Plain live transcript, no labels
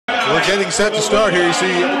We're getting set to start here. You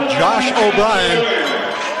see Josh O'Brien,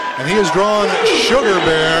 and he has drawn Sugar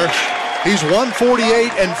Bear. He's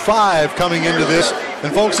 148-5 coming into this.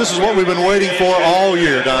 And folks, this is what we've been waiting for all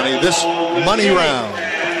year, Donnie, this money round.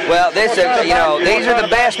 Well, this is, these are the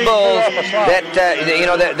best bulls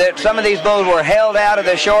that some of these bulls were held out of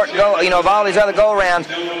the short go, of all these other go rounds.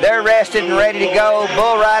 They're rested and ready to go.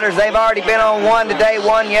 Bull riders, they've already been on one today,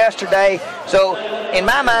 one yesterday. So, in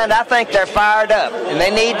my mind, I think they're fired up, and they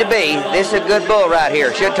need to be. This is a good bull right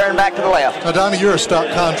here. Should turn back to the left. Now, Donnie, you're a stock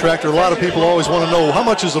contractor. A lot of people always want to know, how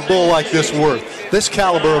much is a bull like this worth? This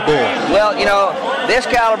caliber of bull? Well, this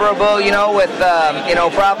caliber of bull, with,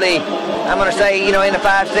 probably, I'm going to say, in the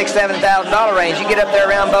 $5,000, $6,000, $7,000 range. You get up there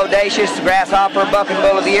around Bodacious, Grasshopper, Bucking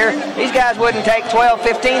Bull of the Year. These guys wouldn't take $12,000,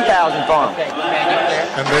 $15,000 for them.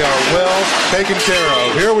 And they are well taken care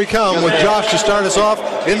of. Here we come with Josh to start us off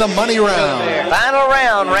in the money round. Final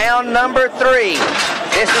round, round number 3.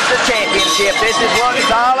 This is the championship. This is what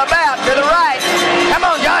it's all about. To the right. Come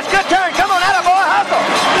on, Josh. Good turn. Come on, atta boy, hustle.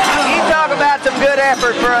 You talk about some good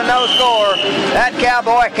effort for a no score. That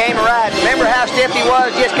cowboy came right. Remember how stiff he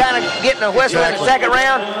was, just kind of getting a whistle in the second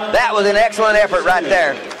round? That was an excellent effort right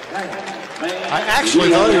there. I actually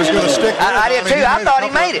thought he was going to stick there. I did too. I thought he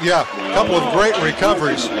made it. Yeah, a couple of great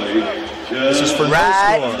recoveries. This is for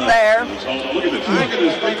right no score. There.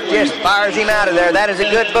 Just fires him out of there. That is a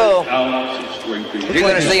good bull. You're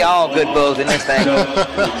going to see all good bulls in this thing.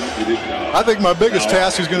 I think my biggest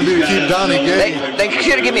task is going to be to keep Donnie Gay. They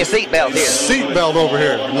should have given me a seat belt here. Seat belt over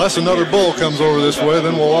here. Unless another bull comes over this way,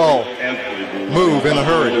 then we'll all move in a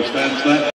hurry.